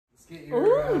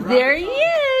Ooh, there he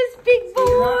is, big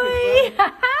boy.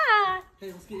 Hey,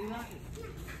 let's get your rocket.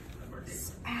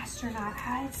 Astronaut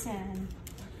Hudson.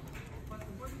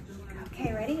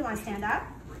 Okay, ready? You want to stand up?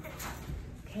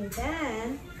 Okay,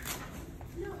 then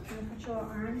you put your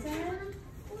arms in.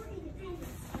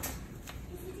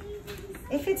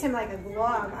 It fits him like a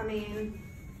glove. I mean,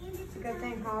 it's a good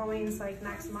thing Halloween's like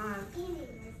next month.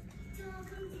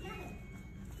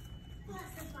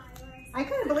 I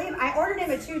couldn't believe I ordered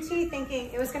him a 2T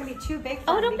thinking it was going to be too big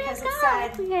for him because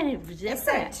it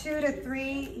said 2 to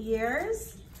 3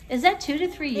 years. Is that 2 to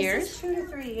 3 years? This is 2 to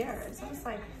 3 years. I was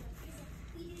like,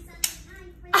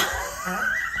 oh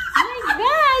my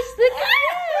gosh, look at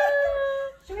you.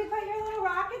 Should we put your little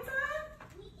rockets on?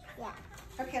 Yeah.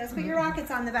 Okay, let's put your rockets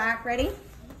on the back. Ready?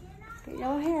 Let's get your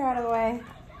little hair out of the way.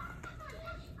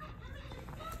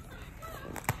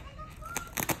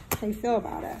 How do you feel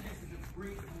about it?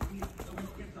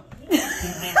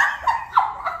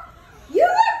 You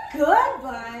look good,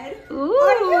 bud.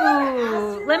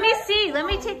 Ooh, let me see. Let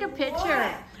me take a picture.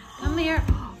 What? Come here.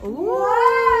 Ooh.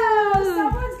 Wow,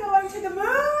 someone's going to the moon.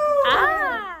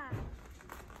 Ah.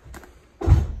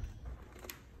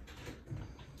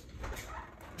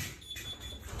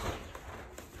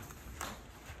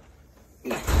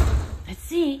 Let's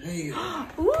see. Hey,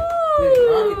 Ooh.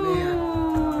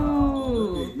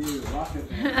 big rocket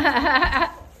man.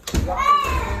 Look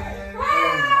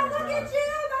at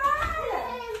you,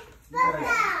 rocket man.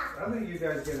 I think you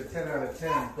guys get a 10 out of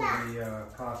 10 for the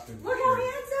costume. Look how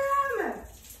handsome!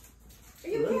 Are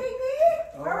you kidding me?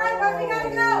 All right, bud, we gotta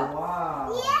go.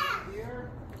 Wow. Yeah.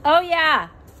 Oh, yeah.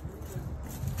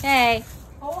 Hey.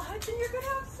 Oh, Hudson, you're gonna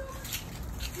have so much.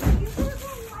 You're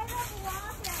gonna light up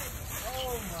rockets.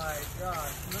 Oh my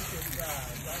gosh, look at that.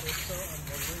 That is so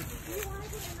unbelievable. You want to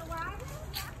get in the wagon?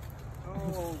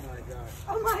 Oh my gosh.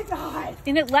 Oh my God.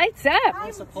 And it lights up.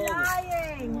 I'm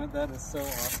dying. That is so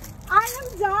awesome. I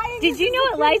am dying. Did you know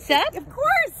it lights up? Of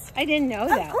course. I didn't know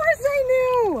that. Of course I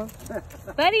knew.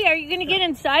 Buddy, are you going to get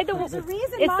inside the... There's a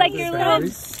reason It's Mom like just your said-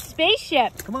 little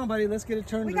spaceship. Come on, buddy, let's get it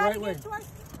turned We the gotta right way. get to our...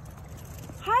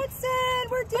 Hudson,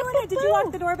 we're doing it. Did you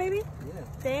lock the door, baby? Yeah.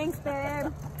 Thanks,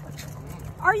 babe.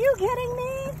 Are you kidding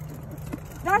me?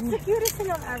 That's the cutest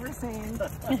thing I've ever seen.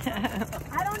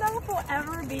 I don't know if we'll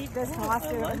ever beat this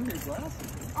costume. I like your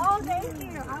glasses. Oh, thank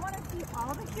you. I want to see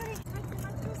all the cuties.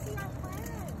 Let's go see our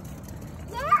friends.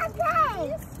 Yeah,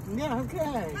 okay. Yeah,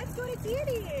 okay. Let's go to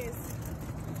Judy's.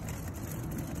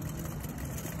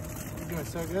 You're doing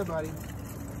so good, buddy.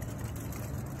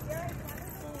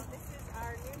 This is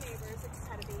our new neighbors. It's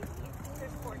had a baby.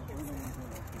 There's 4 kids.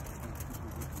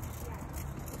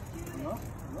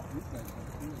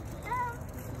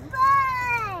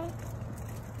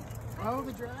 Oh,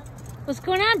 the dragon. What's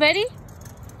going on, buddy?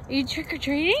 Are you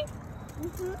trick-or-treating?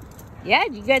 Yeah,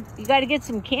 you got to get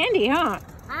some candy, huh?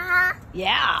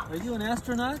 Yeah. Are you an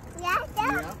astronaut? Yeah.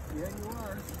 Yeah, you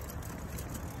are.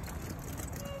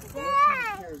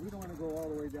 We don't want to go all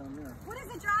the way down there. What does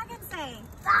the dragon say?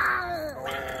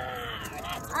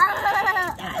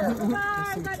 Some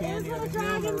That candy is what a over here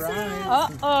on the dragon right. says.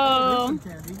 Uh-oh. Some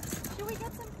candy. Should we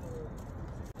get some?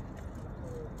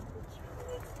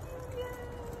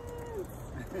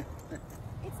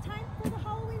 It's time for the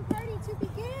Halloween party to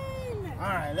begin. All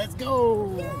right, let's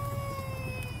go. Yay!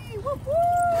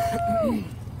 Woo-hoo!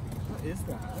 What is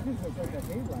that? I think it's like a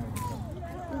hayride.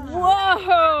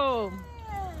 Whoa.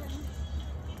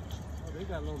 Oh, they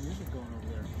got a little music going over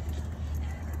there.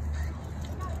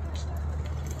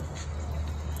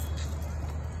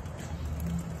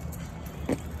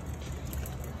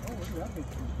 Oh, look at that big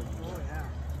tree. Oh, yeah.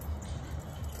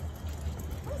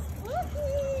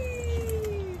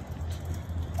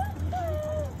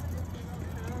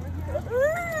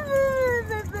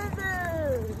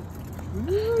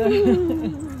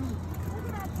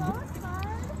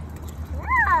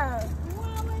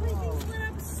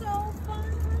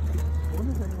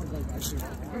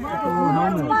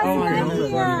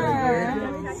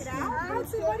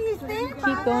 What do you think?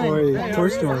 Keep going. Toy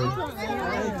Story.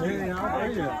 Hey, how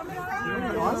are you?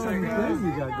 Awesome things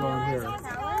you got going here.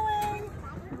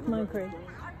 Come on, Craig.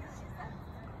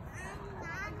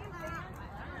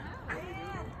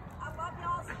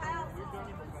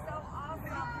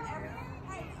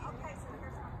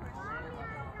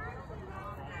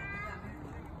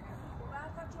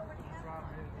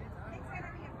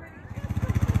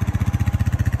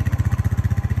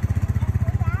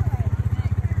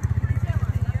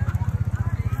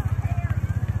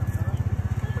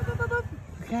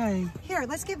 Okay. Here,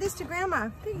 let's give this to Grandma.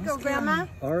 Here you go, Grandma.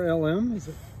 RLM? Is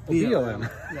it? BLM.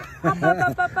 Up, up,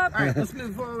 up, up, up. All right, let's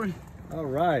move forward. All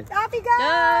right. Off he goes.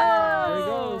 Go. There he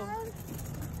goes.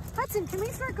 Hudson, can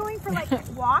we start going for like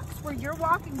walks where you're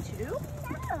walking too?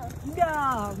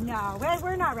 No,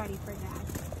 we're not ready for that.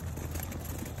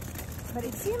 But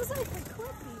it seems like we could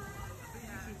be.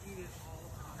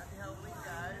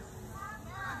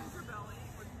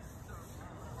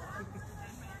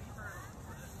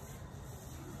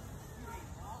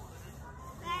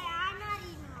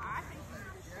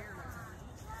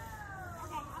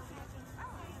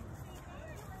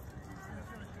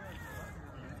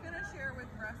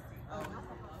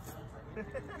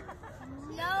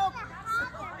 Nope.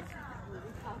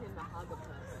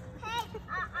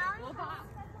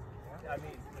 I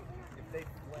mean, if they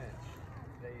flinch,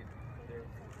 they're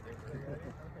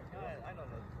I don't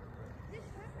know.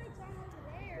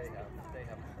 They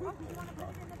have. Oh, you want to put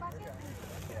it in the bucket? You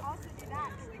can also do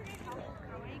that.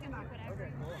 Or you can buy whatever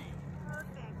you want.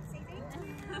 Perfect. Say thank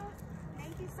you.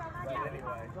 Thank you so much. But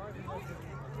anyway. Where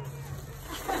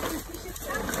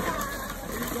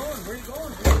are you going? Where are you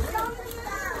going?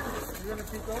 You're gonna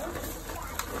keep going?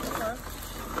 Okay.